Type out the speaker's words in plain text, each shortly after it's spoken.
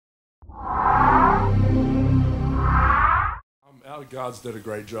Our guards did a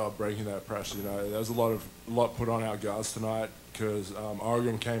great job breaking that pressure. You know, there was a lot put on our guards tonight because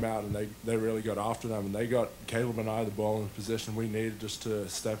Oregon came out and they really got after them, and they got Caleb and I the ball in the position we needed just to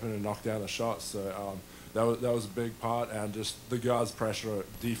step in and knock down the shots. So that was a big part, and just the guards' pressure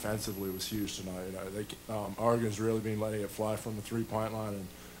defensively was huge tonight. You know, Oregon's really been letting it fly from the three-point line, and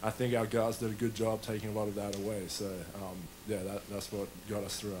I think our guards did a good job taking a lot of that away. So yeah, that's what got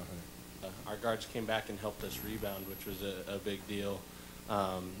us through, I think. Our guards came back and helped us rebound, which was a big deal.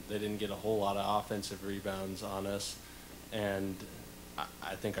 They didn't get a whole lot of offensive rebounds on us, and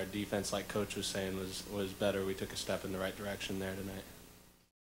I think our defense, like Coach was saying, was better. We took a step in the right direction there tonight.